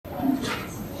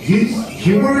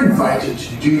You were invited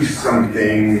to do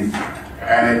something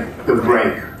at the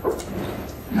break.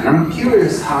 And I'm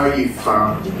curious how you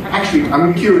found. Actually,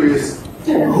 I'm curious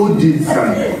who did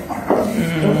something.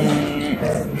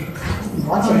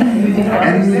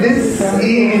 And this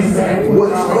is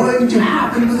what's going to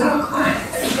happen with our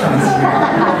clients.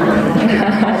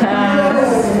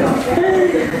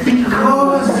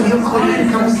 Because your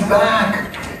client comes back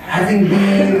having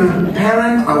been a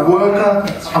parent, a worker,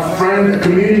 a friend, a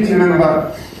community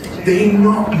member, they're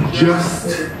not just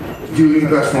doing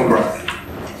personal growth.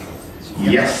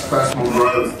 Yes, personal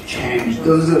growth, change,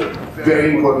 those are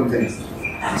very important things.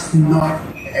 That's not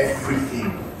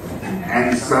everything.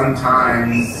 And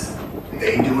sometimes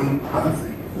they're doing other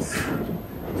things.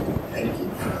 Thank you.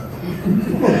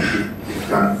 You've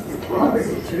done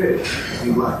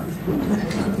I'm glad.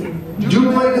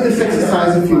 Do play with this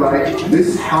exercise if you like.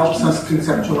 This helps us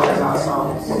conceptualize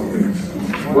ourselves.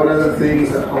 What are the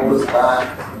things that hold us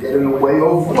back, get in the way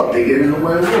of what they get in the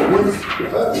way of? What's the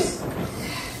purpose?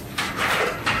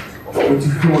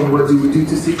 What do we do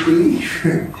to seek relief?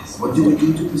 What do we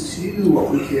do to pursue what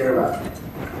we care about?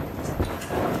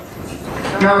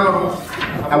 Now,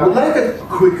 I would like a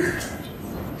quick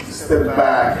step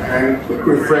back and a quick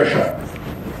refresher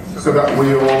so that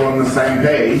we're all on the same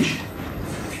page.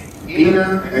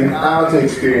 Inner and outer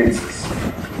experiences.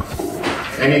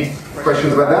 Any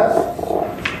questions about that?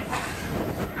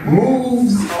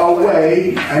 Moves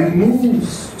away and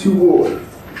moves toward.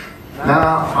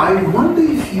 Now, I wonder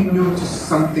if you noticed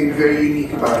something very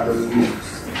unique about those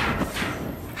moves.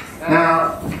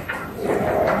 Now,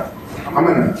 I'm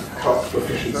an health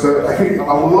professional, so I think a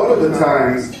lot of the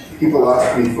times people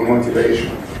ask me for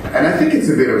motivation. And I think it's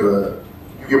a bit of a,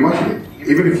 you're motivated.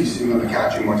 Even if you're sitting on the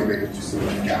couch, you're motivated to sit on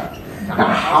the couch. Now,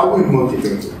 how we're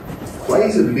motivated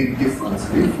plays a big difference.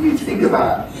 And if you think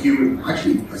about human,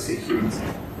 actually, I say humans,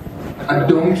 a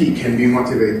donkey can be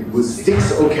motivated with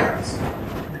sticks or carrots.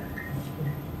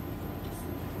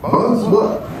 Both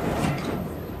work.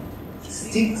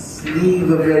 Sticks leave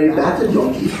a very battered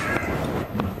donkey.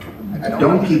 A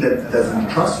donkey that doesn't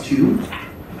trust you.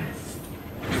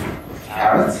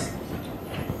 Carrots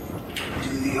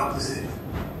do the opposite.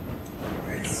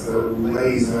 It's a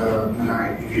laser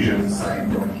night vision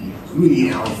sight donkey. Really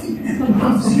healthy.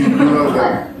 So you know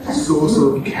the source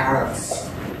of carrots.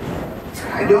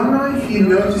 I don't know if you're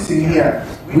noticing here,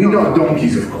 we're not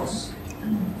donkeys, of course.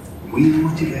 We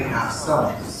motivate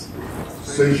ourselves.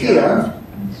 So here,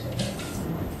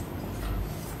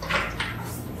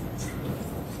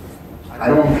 I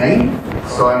don't want pain,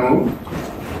 so I move.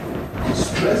 I'm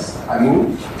stressed, I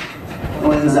move.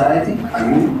 No anxiety, I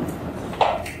move.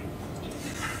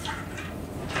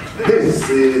 This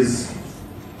is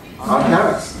our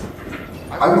carrots.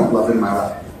 I want love in my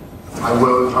life. I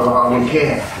want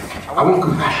care. I want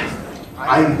compassion.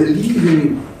 I believe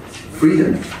in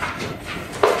freedom.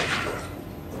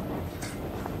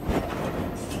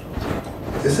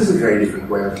 This is a very different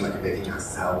way of motivating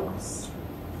ourselves.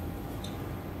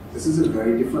 This is a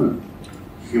very different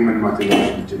human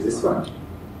motivation to this one.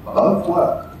 Both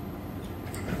work.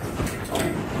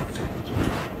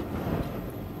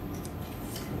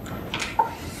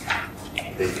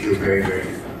 They feel very, very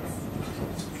different.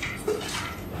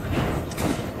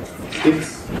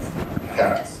 Sticks,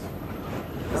 carrots.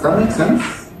 Does that make sense?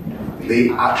 They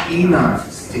are inner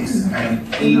sticks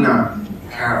and inner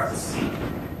carrots.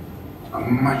 A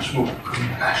much more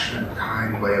compassionate,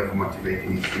 kind way of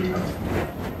motivating each human.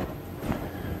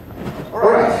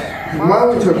 Alright, while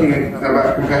we're talking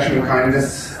about compassion and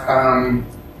kindness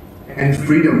and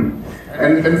freedom,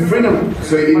 and freedom,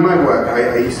 so in my work,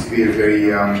 I used to be a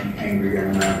very angry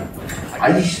young man.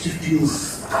 I used to feel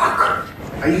stuck.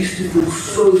 I used to feel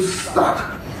so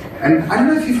stuck. And I don't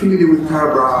know if you're familiar with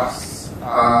Kotlarov's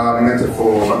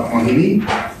metaphor about Mohini,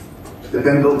 the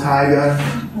Bengal tiger.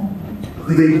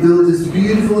 They build this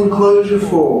beautiful enclosure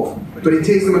for, but it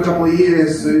takes them a couple of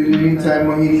years. So in the meantime,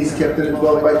 Mohini is kept in a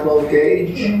 12 by 12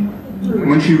 cage. And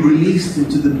when she released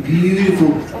into the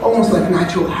beautiful, almost like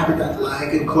natural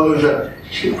habitat-like enclosure,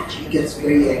 she actually gets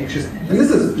very anxious. And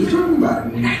this is, we're talking about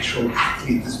a natural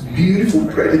athlete, this beautiful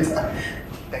predator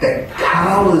that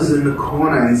cowers in the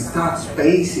corner and starts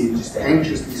pacing, just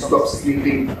anxiously stops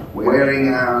sleeping, wearing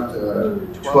out a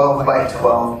 12 by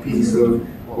 12 piece of,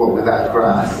 well, without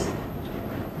grass.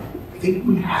 I think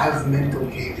we have mental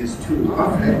cages too,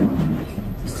 okay?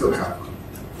 Still tough.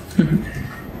 And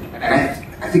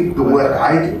I think the work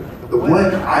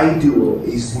I do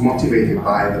is motivated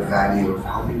by the value of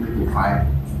helping people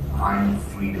find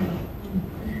freedom.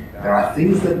 There are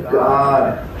things that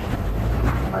guard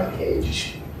my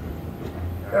cage.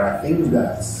 There are things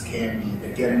that scare me, that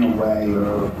they're getting away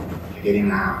or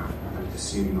getting out and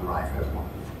pursuing a life at one.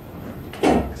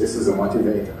 This is a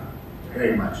motivator,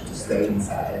 very much, to stay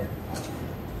inside.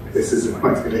 This is a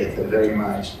motivator, very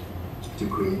much, to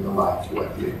create a life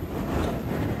worth living.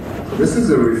 So this is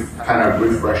a kind of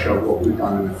refresher of what we've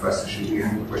done in the first session. Do you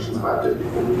have any questions about it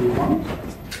before we move on?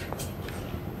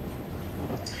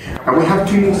 And we have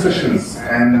 2 more sessions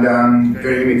and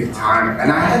very limited time.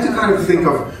 And I had to kind of think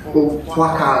of, well,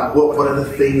 pluck out what are the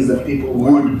things that people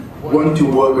would want to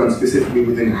work on specifically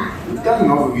within that. We've done an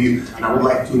overview, and I would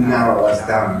like to narrow us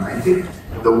down. And I think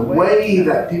the way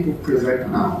that people present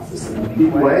now is in a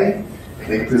big way.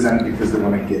 They present because they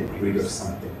want to get rid of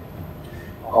something.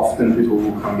 Often people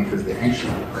will come because they're anxious,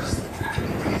 depressed,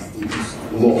 they're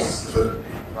just lost,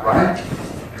 right?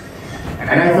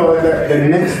 And I thought that the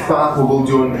next part we will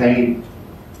do on pain,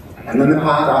 and then the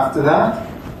part after that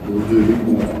we'll do a bit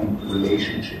more on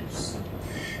relationships.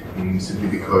 Simply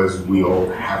because we all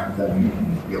have them,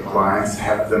 your clients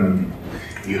have them,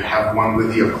 you have one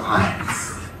with your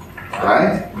clients,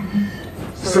 right?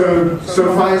 So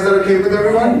far, is that okay with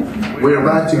everyone? We're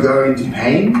about to go into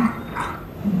pain.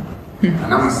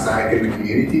 And I'm a psych in the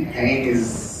community. Pain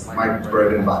is my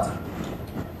bread and butter.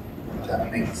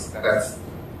 That's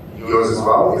yours as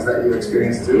well? Is that your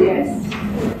experience too? Yes.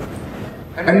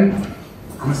 And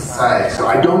I'm a psych, so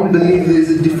I don't believe there's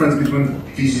a difference between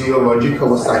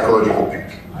physiological or psychological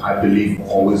pain. I believe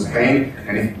always pain,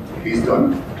 and if he's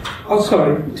done. Oh,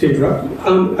 sorry to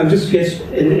interrupt. I just guess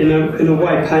in a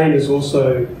way, pain is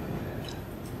also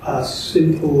a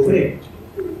simple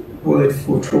word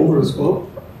for trauma as well,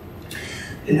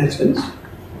 in that sense.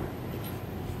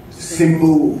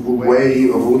 Simple way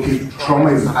of looking.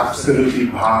 Trauma is absolutely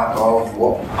part of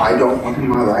what I don't want in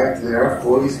my life.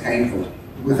 Therefore, is painful,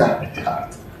 without a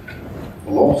doubt.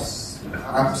 Loss,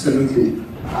 absolutely,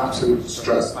 absolute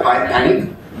stress. I panic,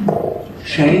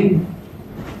 shame.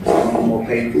 Some more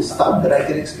painful stuff that I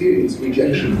can experience.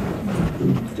 Rejection,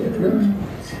 judgment,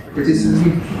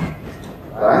 criticism,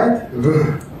 right?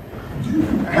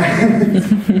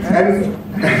 and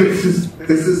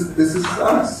this is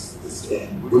us.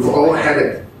 We've all had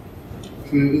it.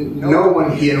 No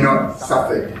one here not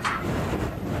suffered.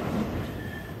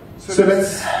 So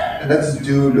let's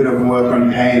do a bit of work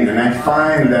on pain, and I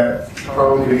find that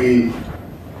probably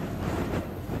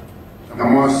the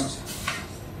most.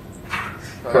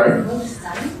 Sorry?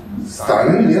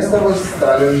 Stalin? Yes, that was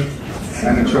Stalin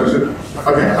and the Church of...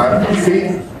 Okay, see?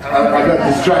 I got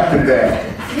distracted there.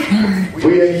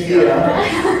 We are here.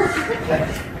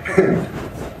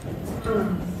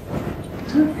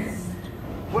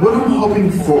 What I'm hoping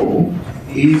for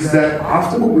is that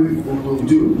after what we will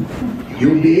do,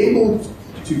 you'll be able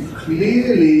to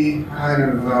clearly kind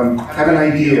of have an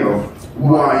idea of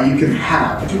why you can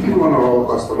have 2 people on a roller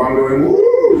coaster, one going,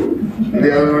 woo! And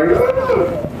the other going, oh.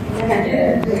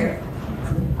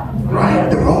 Right?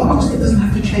 The roller coaster doesn't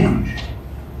have to change.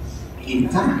 In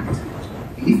fact,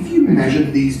 if you measure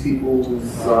these people's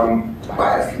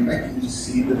biofeedback, you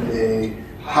see that their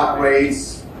heart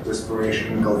rates,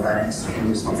 respiration, galvanic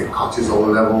stimulus, the cortisol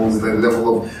levels, the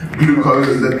level of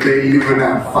glucose that they even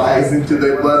fires into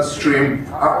their bloodstream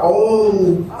are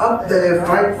all up there,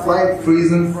 fight, flight,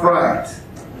 freeze, and fright.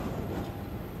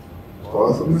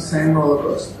 Both on the same roller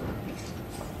coaster.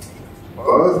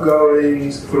 Both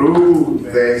going through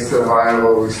their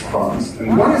survival response.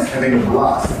 And one is having a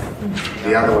blast,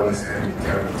 the other one is having a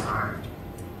terrible time.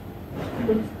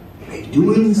 They're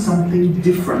doing something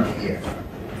different here.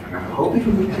 And I'm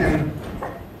hoping we can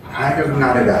kind of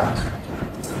nut it out.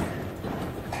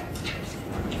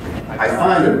 I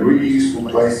find a really useful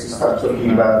place to start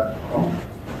talking about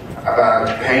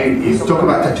pain is to talk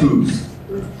about tattoos.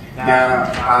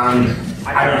 Now,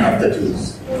 I don't have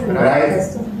tattoos, but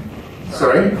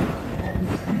sorry?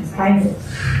 It's painful.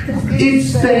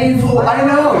 It's painful, I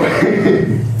know.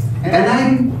 And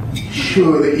I'm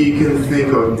sure that you can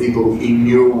think of people in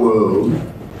your world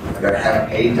that have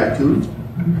a tattoo.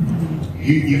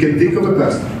 You can think of a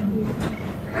person,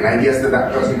 and I guess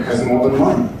that person has more than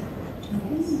one.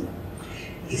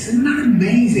 Isn't that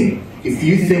amazing? If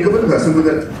you think of a person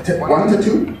with one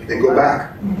tattoo, they go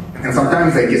back, and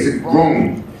sometimes they guess it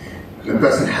wrong. The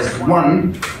person has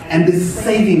one and is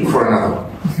saving for another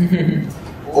one.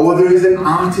 Or there is an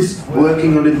artist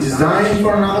working on a design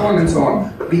for another one, and so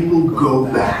on. People go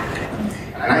back.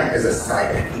 And I, as a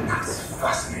side, I think that's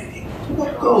fascinating.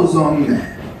 What goes on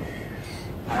there?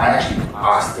 I actually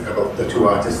asked a couple of tattoo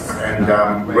artists and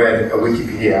read a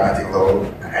Wikipedia article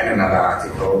and another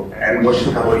article and watched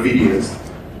a couple of videos.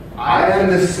 I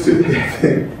understood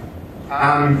that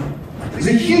there's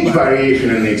a huge variation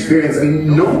in the experience, and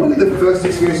normally the first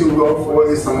experience you'll go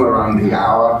for is somewhere around the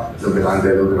hour, a little bit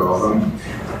under, a little bit over.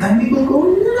 But then people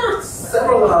go nuts,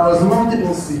 several hours,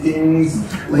 multiple sittings,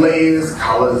 layers,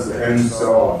 colors, and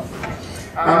so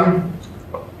on.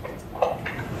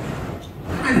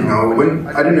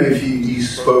 I don't know if you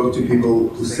spoke to people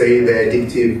who say they're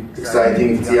addictive,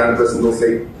 exciting. If it's a young person, they'll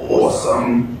say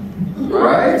awesome,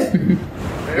 right?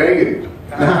 Very good.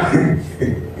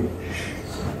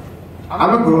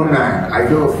 I'm a grown man. I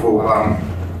go for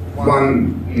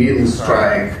one needle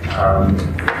strike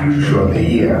usually a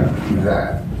year,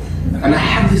 that. And I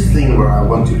have this thing where I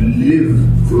want to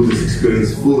live through this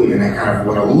experience fully, and I kind of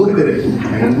want to look at it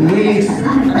and read,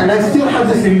 and I still have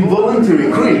this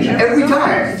involuntary cringe every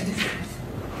time.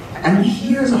 And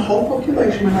here's a whole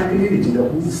population of my community that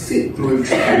will sit through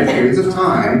extended periods of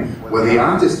time where the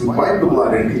artist will bite the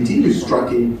blood and continue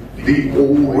striking the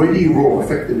already raw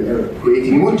affected area,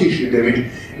 creating more tissue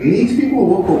damage, and these people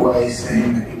walk away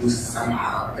saying that it was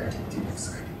somehow addictive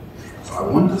exciting. So I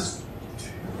want us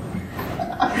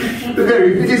the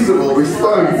very visible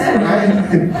response,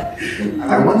 right?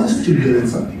 I want us to learn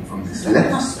something from this.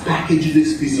 Let us package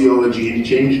this physiology and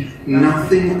change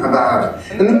nothing about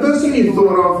it. And the person you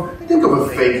thought of, think of a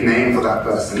fake name for that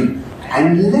person,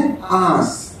 and let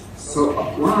us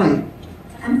apply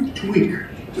and tweak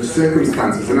the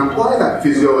circumstances and apply that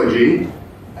physiology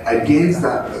against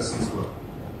that person's will.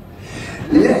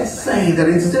 Let's say that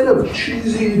instead of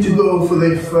choosing to go for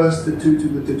their first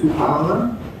tattoo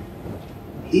parlor,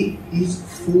 it is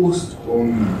forced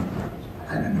on,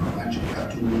 I don't know, a bunch of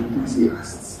tattoo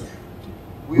enthusiasts.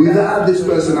 Without this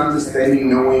person understanding,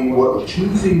 knowing what, or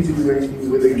choosing to do anything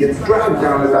with it, gets dragged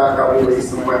down the dark alleyway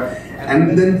somewhere,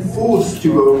 and then forced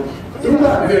to go through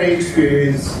that very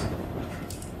experience,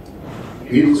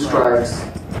 needle strikes,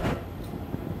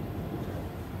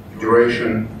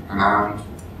 duration, amount,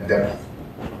 depth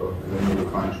of the needle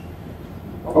plunge.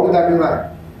 What would that be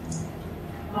like?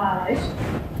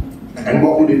 And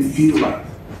what would it feel like?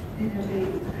 It would be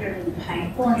incredibly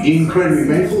painful. Incredibly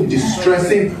painful,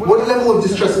 distressing. What level of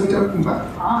distress are we talking about?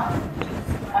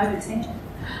 5, over 10.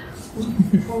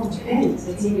 Well, it depends,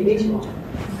 it's individual.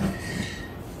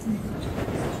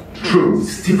 True,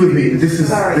 stick with me. This is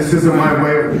my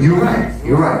way of. You're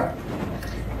right.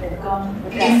 They've gone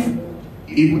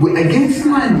Against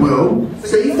my will.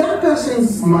 So if that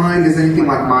person's mind is anything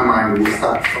like my mind, we will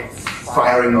start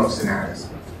firing off scenarios.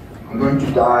 I'm going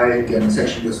to die, get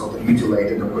sexually assaulted,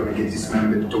 mutilated, I'm going to get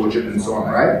dismembered, tortured, and so on,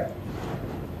 right?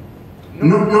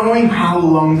 Not knowing how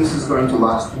long this is going to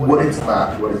last, what it's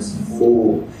about, what it's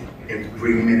for,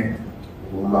 every minute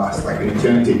will last like an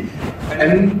eternity.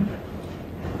 And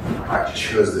I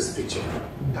chose this picture.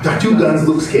 Tattoo guns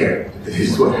look scary. This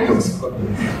is what happens.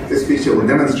 This picture will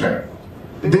demonstrate.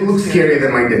 They look scarier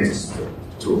than my dentist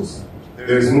tools.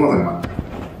 There's more than one.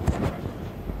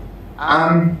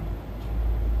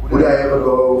 Would I ever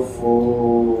go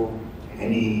for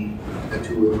any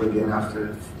tattoo ever again after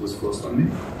it was forced on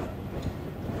me?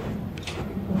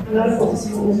 Of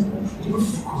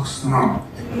course not.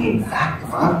 In fact,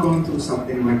 if I've gone through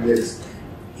something like this,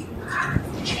 it will kind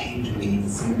of change me in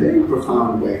some very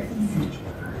profound way for the future.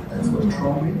 That's what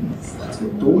trauma is. That's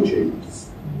what torture is.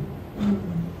 I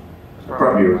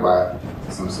probably require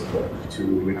some support to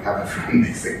recover from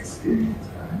this experience.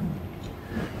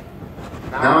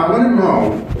 Now I want to know,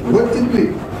 what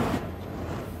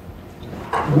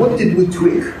did we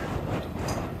tweak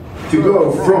to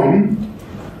go from,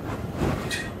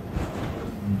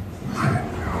 I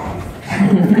don't know,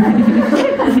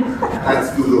 that's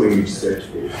Google image search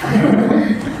for you.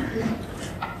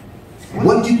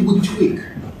 What did we tweak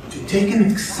to take an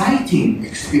exciting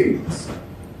experience,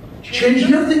 change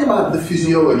nothing about the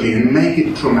physiology and make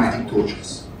it traumatic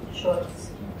torturous?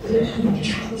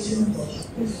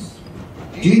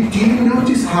 Do you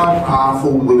notice how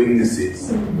powerful willingness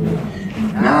is?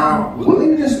 Now,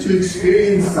 willingness to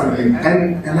experience something,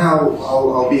 and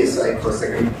I'll be a psych for a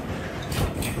second.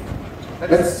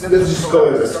 Let's just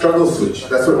call it a struggle switch.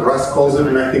 That's what Russ calls it,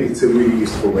 and I think it's a really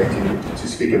useful way to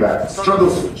speak about it. Struggle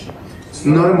switch. It's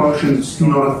not emotion, it's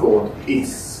not a thought.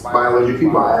 It's biologically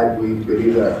wired. We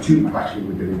believe there are two, actually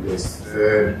we believe there's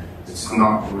third. It's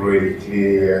not really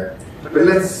clear. But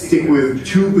let's stick with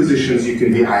two positions. You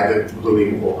can be either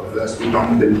willing or averse. We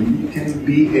don't believe you can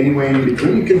be anywhere in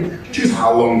between. You can choose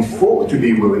how long for to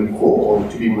be willing for, or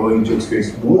to be willing to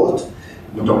experience what.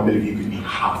 We don't believe you can be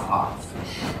half-half.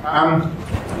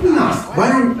 Let me ask,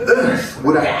 why on earth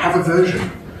would I have aversion?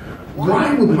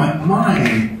 Why would my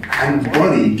mind and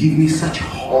body give me such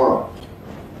horror?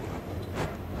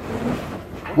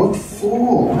 What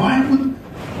for? Why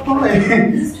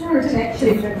fine. He's trying to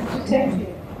protect you.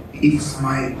 It's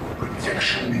my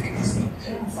protection mechanism.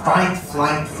 Fight,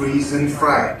 flight, freeze, and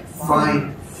fright.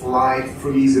 Fight, flight,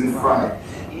 freeze, and fright.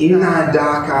 In that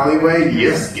dark alleyway,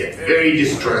 yes, get very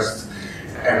distressed.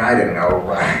 And I don't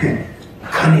know,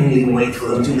 cunningly wait for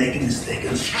them to make a mistake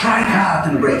and strike out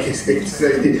and break his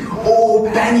safety.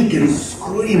 Or panic and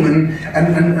scream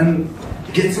and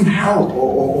get some help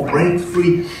or break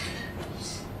free.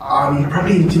 You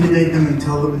probably intimidate them and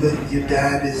tell them that your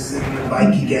dad is in the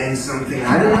bikie gang something.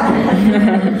 I don't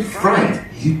know. Fright.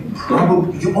 You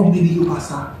only you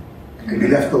pass out and be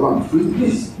left alone.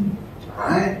 Freeze.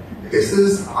 Right? This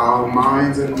is our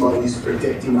minds and bodies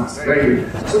protecting us. Very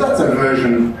good. So that's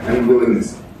aversion and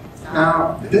willingness.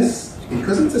 Now, this,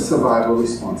 because it's a survival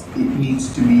response, it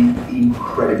needs to be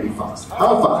incredibly fast.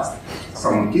 How fast?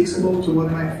 Someone kicks a ball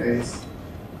toward my face,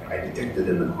 I detect it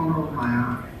in the corner of my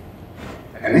eye,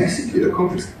 and execute a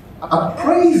complex.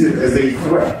 Appraise it as a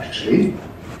threat, actually,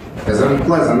 as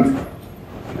unpleasant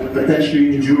and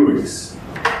potentially injurious.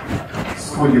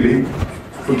 Squiggly.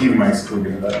 Forgive my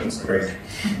squiggly, that was crazy.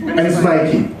 And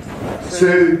spiky.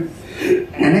 So,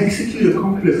 and execute a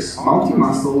complex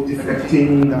multi-muscle,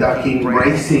 deflecting, ducking,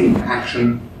 racing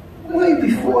action way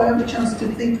before I have a chance to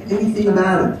think anything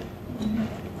about it.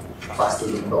 Faster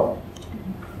than thought.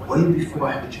 Way before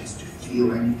I have a chance to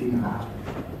feel anything about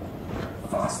it.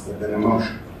 Faster than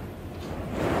emotion.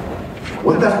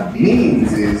 What that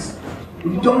means is,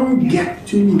 we don't get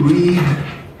to read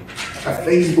a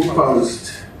Facebook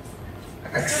post,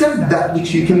 accept that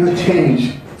which you cannot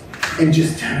change, and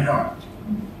just turn it on.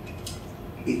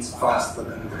 It's faster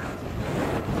than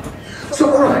that.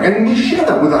 So, alright, and we share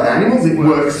that with our animals. It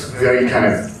works very kind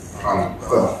of,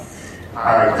 well,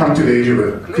 I come to the edge of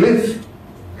a cliff,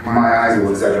 my eyes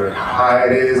will exaggerate how high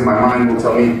it is, my mind will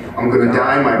tell me I'm going to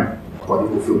die, my body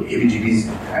will feel heebie-jeebies,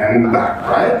 and I move back,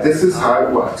 right? This is how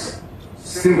it works.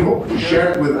 Simple. We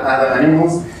share it with other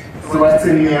animals. Threats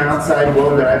in the outside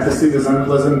world that I perceive as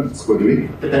unpleasant, squiggly,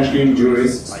 potentially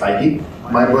injurious, spiky.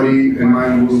 My body and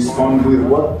mind will respond with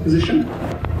what position?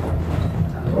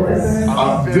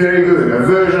 Very good.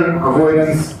 Aversion,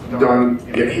 avoidance, don't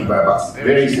get hit by a bus.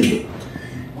 Very simple.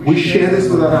 We share this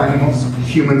with other animals.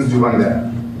 Humans do one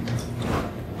that.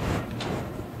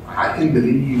 I can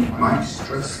believe my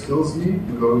stress kills me.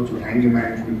 Go to anger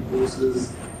management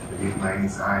courses. Believe my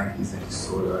anxiety is a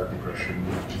disorder, depression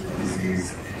is a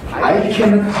disease. I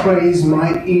can appraise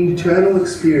my internal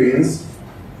experience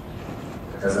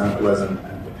as unpleasant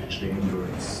and potentially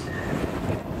injurious.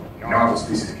 No other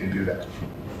species can do that.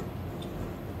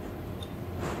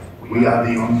 We are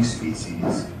the only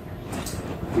species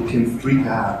who can freak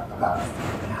out about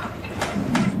freaking out.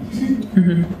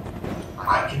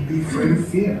 I can be afraid of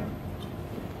fear.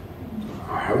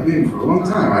 I have been for a long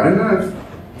time. I don't know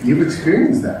if you've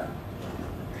experienced that.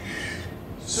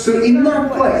 So in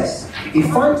that place,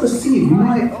 if I perceive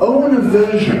my own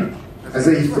aversion as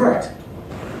a threat,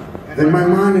 then my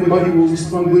mind and body will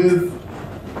respond with.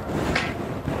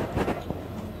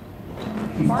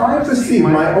 If I perceive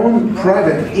my own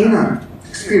private inner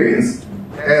experience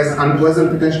as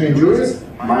unpleasant, potentially injurious,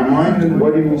 my mind and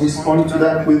body will respond to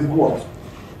that with what?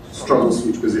 Struggle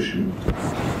switch position.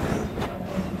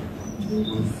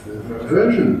 With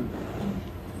aversion,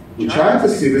 which I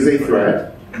perceive as a threat.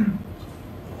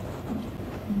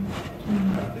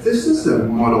 This is a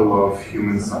model of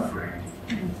human suffering.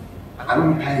 I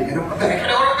don't panic, I don't panic, I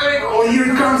don't panic. Oh, here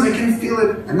it comes, I can feel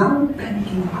it. And now I'm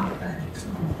panicking about panic.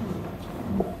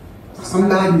 Some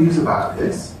bad news about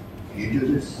this. You do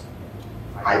this.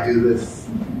 I do this.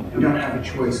 We don't have a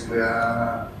choice. We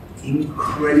are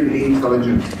incredibly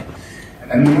intelligent.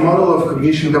 And the model of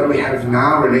cognition that we have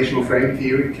now, relational frame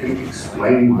theory, can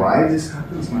explain why this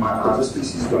happens. Why other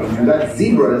species don't do that.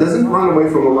 Zebra doesn't run away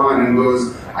from a lion and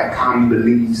goes, I can't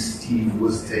believe Steve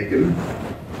was taken.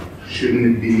 Shouldn't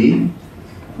it be me?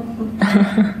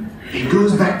 It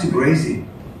goes back to grazing.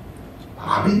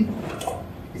 Hobby?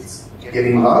 It's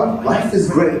getting love. Life is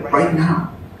great right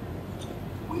now.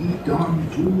 We don't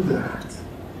do that.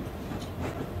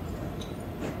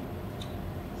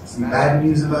 Some bad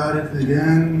news about it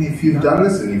again. If you've done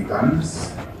this and you've done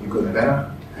this, you got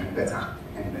better and better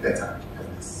and better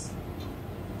at this.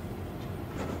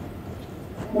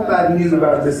 More bad news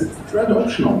about this, it's threat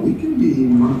optional. We can be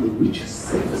one of the richest,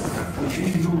 safest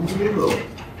countries in the world,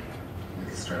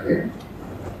 like Australia,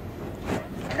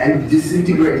 and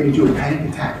disintegrate into a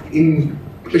panic attack in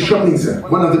a shopping center,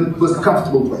 one of the most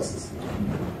comfortable places.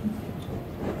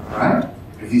 Alright?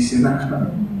 Have you seen that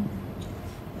happen?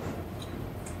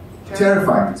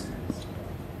 Terrifying experience.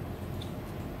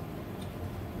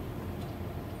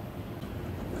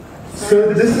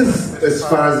 So this is as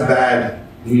far as bad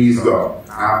news go.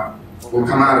 We'll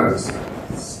come out of this.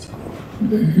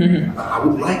 I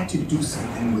would like to do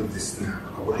something with this now.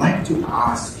 I would like to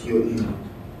ask your input.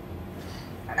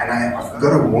 And I've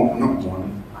got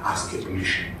to ask your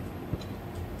permission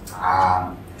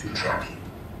to track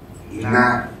you. In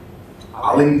that,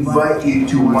 I'll invite you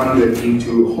to wander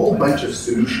into a whole bunch of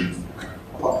solutions,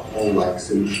 pothole-like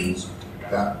solutions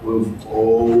that we've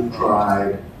all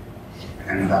tried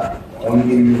and that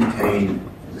only maintain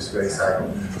this very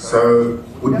cycle. So,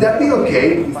 would that be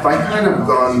okay if I kind of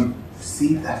gone,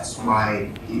 see, that's why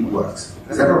it works?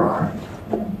 Is that alright?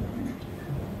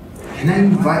 Can I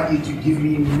invite you to give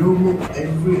me normal,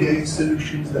 everyday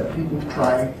solutions that people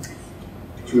try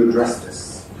to address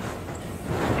this?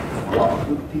 What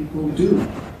would people do?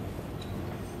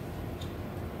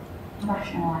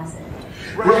 Rationalise it.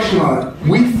 Rationalise.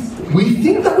 We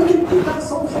think that we can put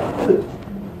ourselves out of it.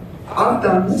 I've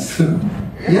done this.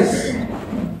 Yes?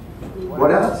 What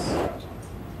else?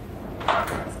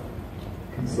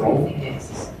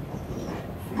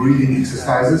 Breathing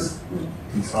exercises.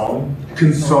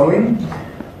 Consoling.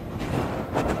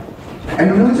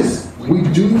 And notice, we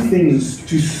do things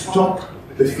to stop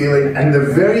the feeling, and the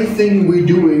very thing we're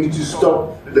doing to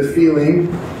stop the feeling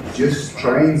just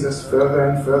trains us further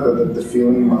and further that the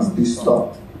feeling must be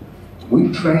stopped.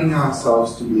 We train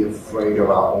ourselves to be afraid of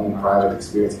our own private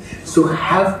experience. So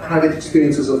have private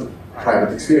experiences of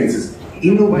private experiences.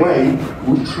 In a way,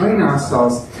 we train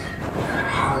ourselves.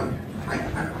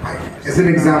 As an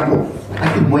example,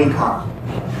 I could wake up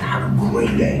and have a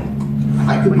great day.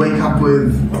 I could wake up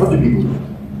with, what do people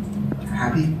do?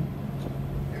 Happy,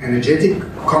 energetic,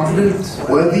 confident,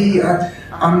 worthy,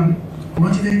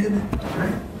 motivated,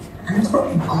 right? And it's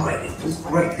probably great. It feels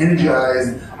great,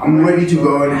 energized. I'm ready to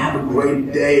go and have a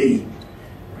great day.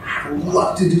 I have a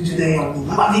lot to do today. I'm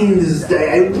loving this day.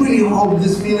 I really hope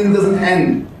this feeling doesn't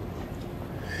end.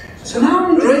 So now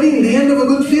I'm dreading the end of a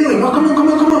good feeling. Oh, come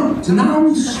on. So now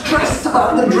I'm stressed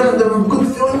about the dread of a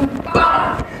good feeling.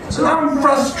 Bah! So now I'm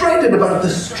frustrated about the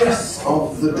stress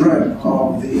of the dread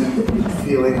of the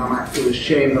feeling. I might feel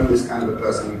ashamed of this kind of a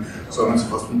person. So I'm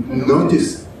supposed to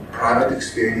notice private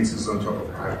experiences on top of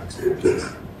private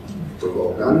experiences. We've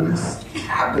all done this. It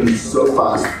happens so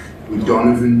fast, we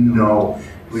don't even know.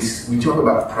 We talk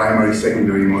about primary,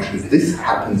 secondary emotions. This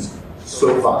happens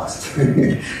so fast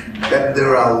that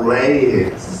there are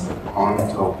layers on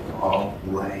top of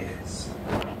layers.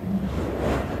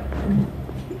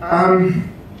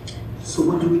 So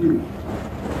what do we do?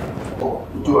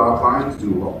 What do our clients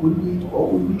do? What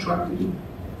would we try to do?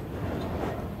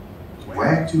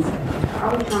 Where to? I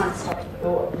would try and stop the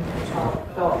thought and control the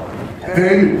thought.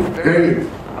 Very good.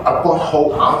 A pothole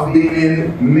I've been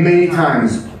in many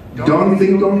times. Don't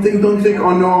think.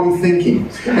 Oh no, I'm thinking.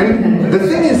 And the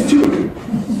thing is too,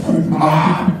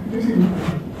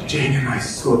 Jane and I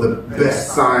saw the best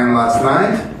sign last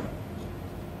night.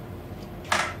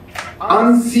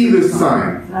 Unsee this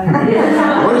sign.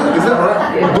 What is that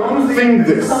right? Don't think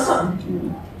this.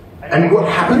 And what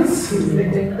happens?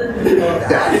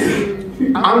 That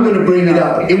I'm going to bring it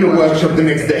up in the workshop the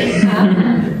next day.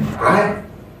 Right?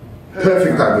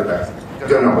 Perfect advertising.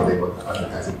 Don't know what they were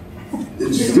advertising.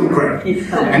 It's still great.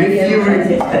 And if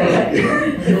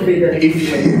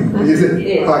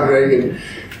very good.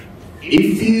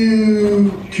 If you're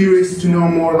curious to know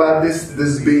more about this,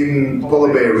 there's been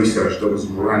polar bear research that was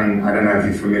running. I don't know if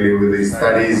you're familiar with these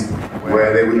studies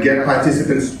where they would get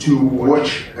participants to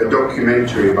watch a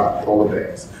documentary about polar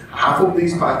bears. Half of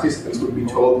these participants would be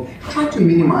told, try to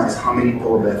minimize how many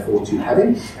polar bear thoughts you're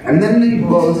having, and then they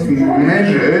both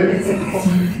measured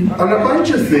on a bunch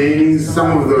of things.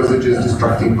 Some of those are just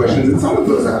distracting questions, and some of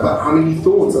those are about how many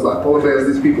thoughts about polar bears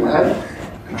these people had,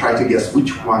 and try to guess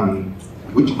which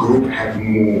group had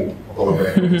more polar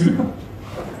bears.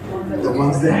 The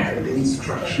ones that had the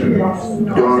instruction,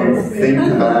 don't think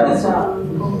about it.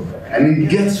 And it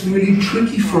gets really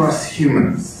tricky for us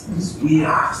humans, because we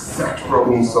are such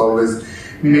problem solvers.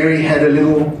 Mary had a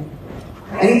little...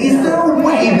 And is there a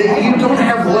way that you don't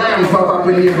have lamb pop up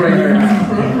in your brain?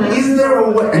 Is there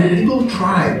a way? And people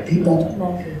tried.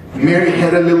 Mary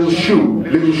had a little shoe.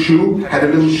 Little shoe had a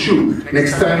little shoe.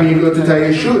 Next time you go to tie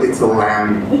your shoe, it's a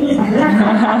lamb.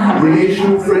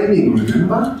 Relational framing,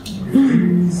 remember?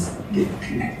 Things get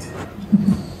connected.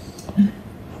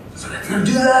 So let's not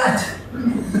do that.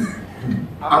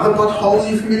 Other potholes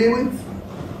you're familiar with?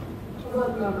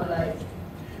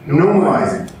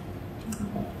 Normalizing.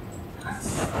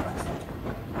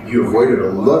 You avoided a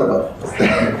lot of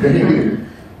potholes.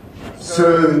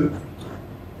 So,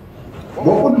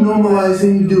 what would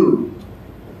normalizing do?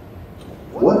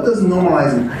 What does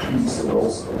normalizing actually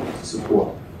also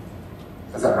support?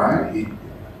 Is that right?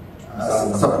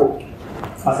 Support.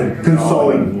 I think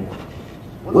Consoling.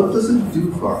 What does it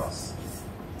do for us?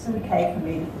 It's okay for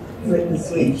me to flip the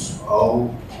switch. It's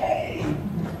okay.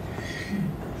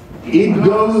 It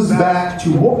goes back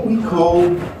to what we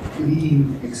call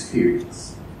clean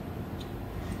experience.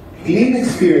 Clean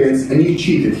experience, and you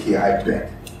cheated here, I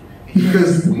bet.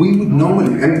 Because we would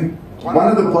normally, and one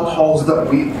of the potholes that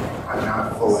we are now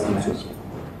falling into.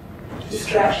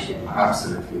 Distraction.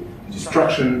 Absolutely.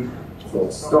 Distraction,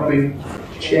 thought stopping,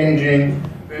 changing,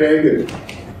 very good.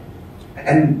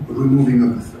 And removing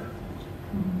of the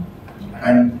threat.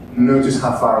 And notice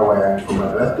how far away I am from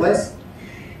my birthplace.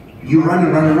 You run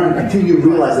and run and run until you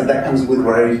realize that that comes with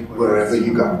wherever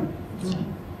you go.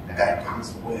 That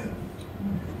comes with.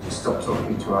 We stop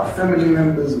talking to our family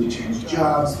members, we change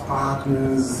jobs,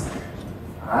 partners,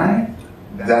 right?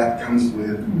 That comes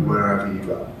with wherever you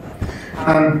go.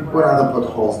 What are the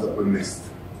potholes that we missed?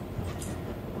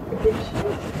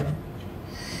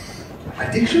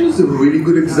 Addiction is a really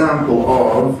good example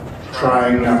of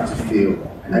trying not to feel.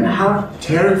 And how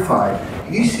terrified.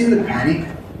 Have you seen the panic?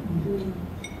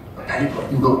 The panic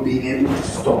of not being able to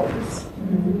stop this.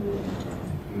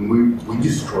 We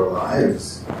destroy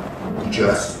lives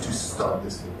just to stop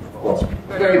this. Well,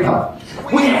 very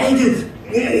powerful. We hate it.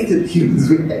 We hate it, humans.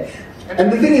 We hate it.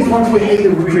 And the thing is, once we hate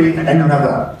it, we create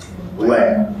another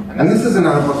layer. And this is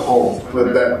another hole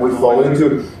that we fall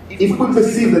into. If we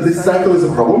perceive that this cycle is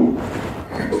a problem,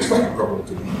 it looks like a problem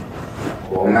to me.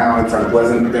 Well, now it's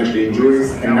unpleasant, potentially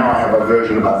injurious, and now I have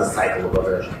aversion about the cycle of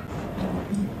aversion.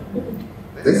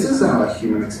 This is our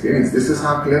human experience. This is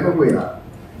how clever we are.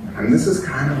 And this is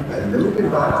kind of a little bit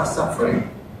about our suffering.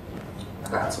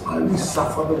 That's why we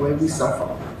suffer the way we suffer.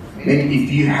 And if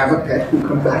you have a pet who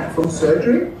comes back from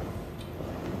surgery,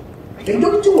 they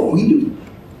don't do what we do.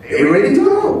 They're ready to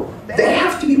go. They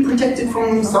have to be protected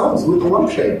from themselves with a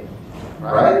lampshade.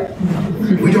 Right?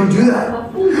 We don't do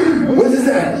that. What is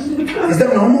that? Is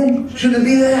that normal? Should it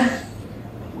be there?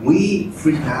 We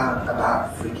freak out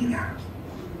about freaking out.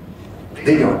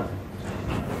 They don't.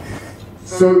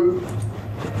 So,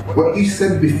 what you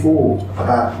said before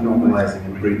about normalizing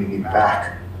and bringing it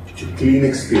back to clean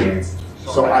experience,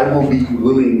 so I will be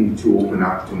willing to open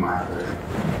up to my aversion.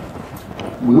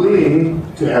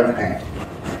 Willing to have pain.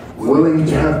 Willing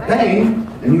to have pain,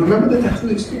 and you remember the tattoo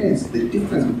experience, the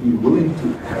difference between willing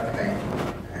to have pain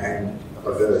and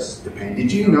averse to pain.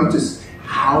 Did you notice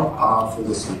how powerful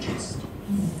the switch is?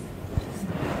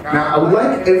 Now, I would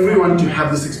like everyone to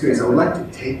have this experience. I would like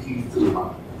to take you through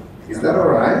one. Is that all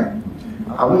right?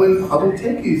 I will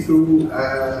take you through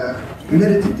a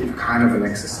meditative kind of an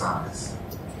exercise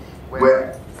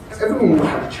where everyone will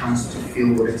have a chance to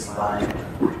feel what it's like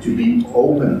to be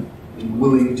open and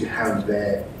willing to have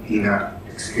their inner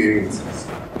experiences,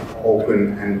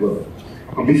 open and willing.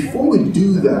 But before we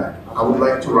do that, I would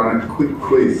like to run a quick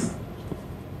quiz.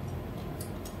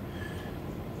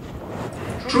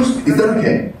 Is that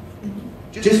okay?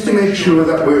 Just to make sure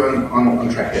that we're on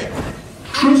track here.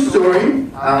 True story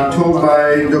told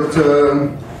by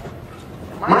Dr.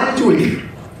 Maya Tui,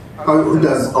 who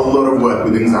does a lot of work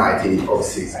with anxiety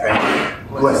overseas.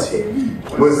 Bless him.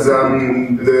 Was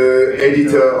the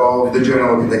editor of the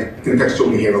Journal of Contextual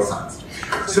Behavioral Science.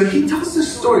 So he tells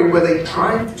this story where they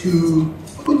tried to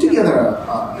put together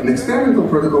an experimental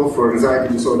protocol for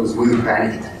anxiety disorders with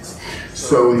panic attacks.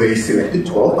 So they selected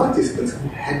 12 participants who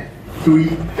had 3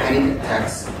 panic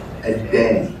attacks a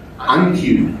day,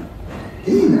 uncued.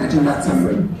 Can you imagine that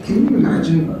suffering? Can you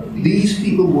imagine these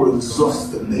people were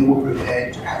exhausted? They were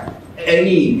prepared to have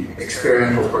any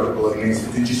experimental protocol against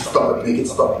it to just stop it, make it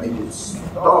stop, make it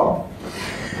stop.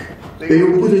 They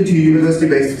were put into a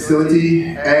university-based facility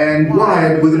and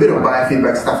wired with a bit of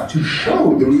biofeedback stuff to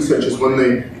show the researchers when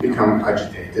they become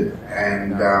agitated.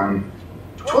 And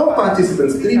 12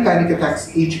 participants, 3 panic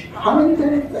attacks each. How many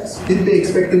panic attacks did they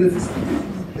expect in the facility?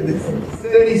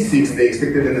 36 they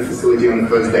expected in the facility on the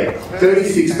first day.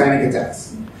 36 panic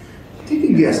attacks. Take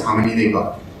a guess how many they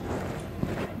got.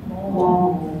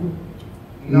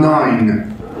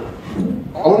 9.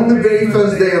 On the very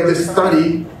first day of the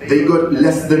study, they got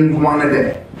less than 1 a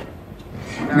day.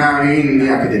 Now, in the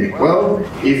academic world,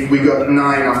 if we got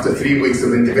 9 after 3 weeks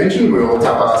of intervention, we all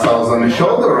tap ourselves on the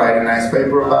shoulder, write a nice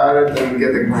paper about it, and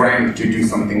get a grant to do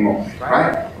something more,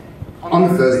 right? On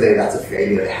the first day, that's a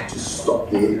failure. They had to stop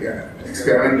the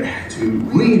experiment. They had to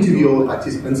re-interview all the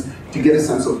participants to get a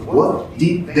sense of what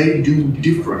did they do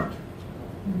different.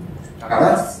 Now,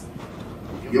 that's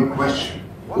your question.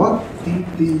 What did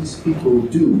these people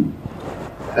do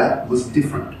that was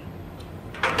different?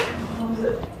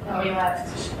 Are we allowed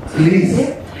to? Please,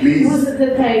 please. Was it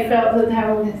that they felt that they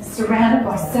were surrounded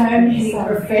by so many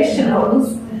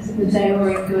professionals that they were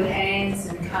in good hands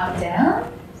and calmed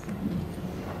down?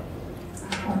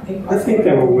 I think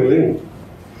they were willing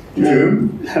to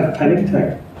have a panic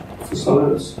attack for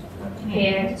science.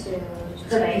 Compared to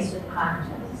face with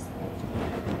partners.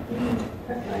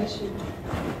 Preparation.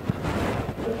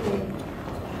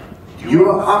 You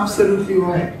are absolutely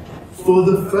right. For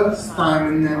the first time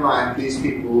in their life, these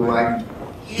people were like,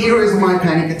 here is my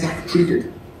panic attack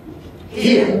treated.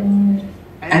 Here.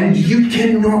 And you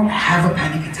cannot have a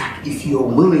panic attack if you're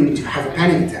willing to have a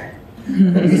panic attack.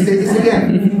 Let me say this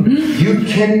again. You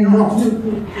cannot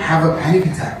have a panic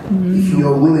attack if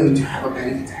you're willing to have a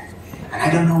panic attack. And I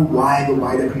don't know why the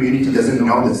wider community doesn't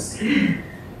know this.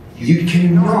 You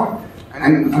cannot.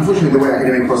 And unfortunately, the way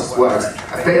academic process works,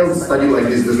 a failed study like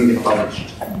this doesn't get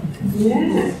published.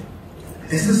 Yeah.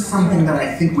 This is something that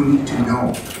I think we need to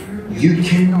know. You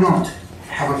cannot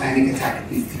have a panic attack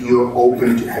if you're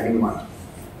open to having one.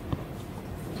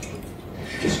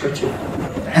 Just stretch it.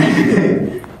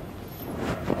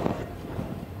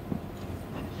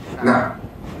 Now,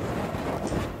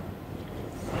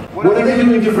 what are they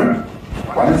doing different?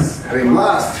 One is having a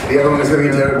blast, the other one is having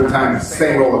a terrible time.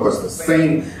 Same roller coaster,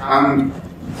 same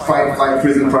fight, flight,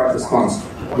 freeze, and fright response.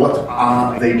 What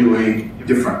are they doing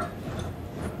different?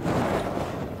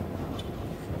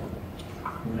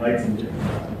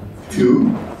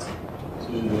 Two.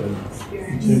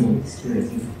 Internal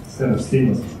experience instead of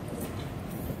seamless.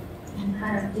 And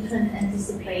kind of different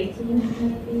anticipating,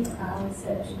 maybe,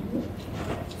 reception.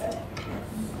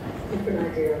 Different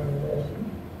idea on the version.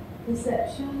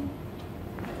 Reception.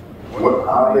 What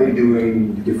are they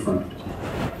doing different?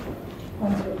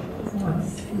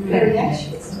 Very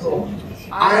anxious.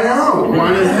 I know,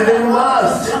 one is having a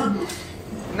blast.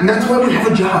 And that's why we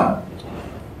have a job.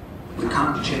 We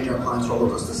can't change our clients' roller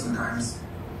coaster sometimes.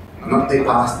 Not their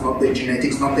past, not their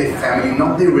genetics, not their family,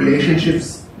 not their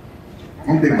relationships,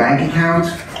 not their bank account.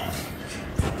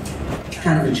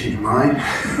 Can't even change mine.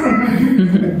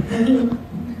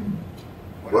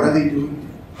 What are they doing?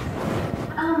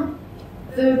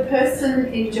 The person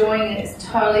enjoying it is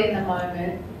totally in the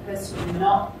moment. The person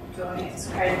not enjoying it is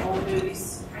creating more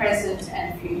movies, present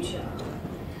and future.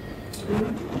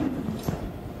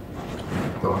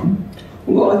 Go on.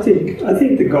 Well, I think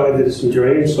the guy that is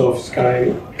enjoying himself is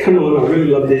going, come on, I really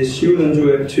love this, you'll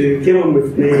enjoy it too, get on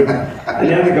with me. And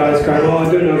the other guy's going, oh,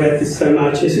 I don't know about this so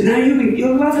much. He said, no,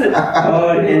 you'll love it.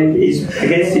 Oh, and he's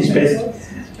against his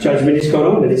best judgment, he's got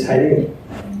on and he's hating it.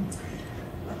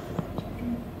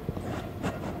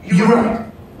 You're right.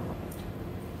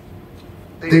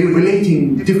 They're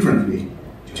relating differently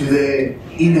to their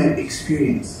inner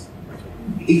experience.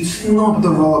 It's not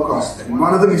the roller coaster.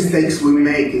 One of the mistakes we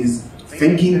make is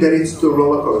thinking that it's the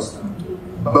roller coaster.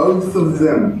 Both of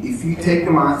them, if you take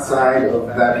them outside of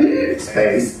that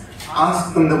space,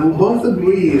 ask them, they will both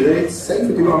agree that it's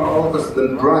safer to go on a roller coaster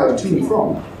than drive to and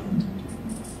from.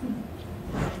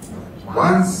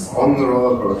 Once on the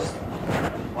roller coaster,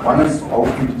 one is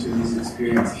open to this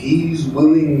experience. He's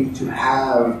willing to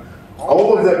have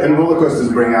all of that, and roller coasters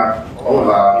bring out all of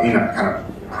our inner kind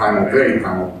of primal, very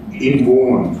primal,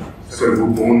 inborn, sort of we're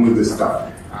born with this stuff.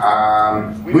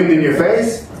 Wind in your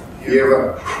face, you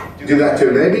ever do that to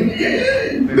a baby?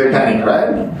 They panic,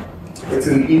 right? It's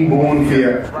an inborn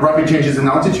fear. Rapid changes in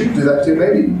altitude, do that to a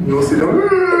baby, you will see them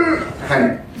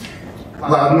panic.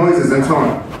 Loud noises and so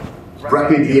on.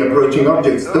 Rapidly approaching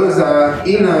objects, those are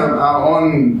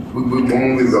we're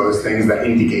born with those things that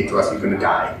indicate to us you're going to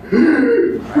die.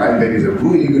 Right? Babies are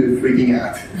really good at freaking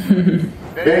out.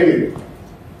 Very good.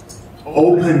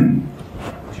 Open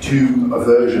to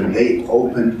aversion, they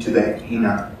open to that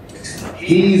inner.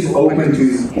 He's open to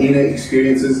his inner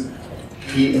experiences,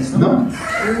 he is not.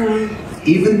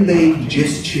 Even the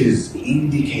gestures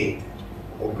indicate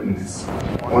openness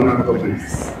or not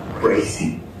openness,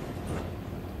 bracing.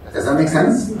 Does that make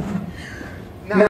sense?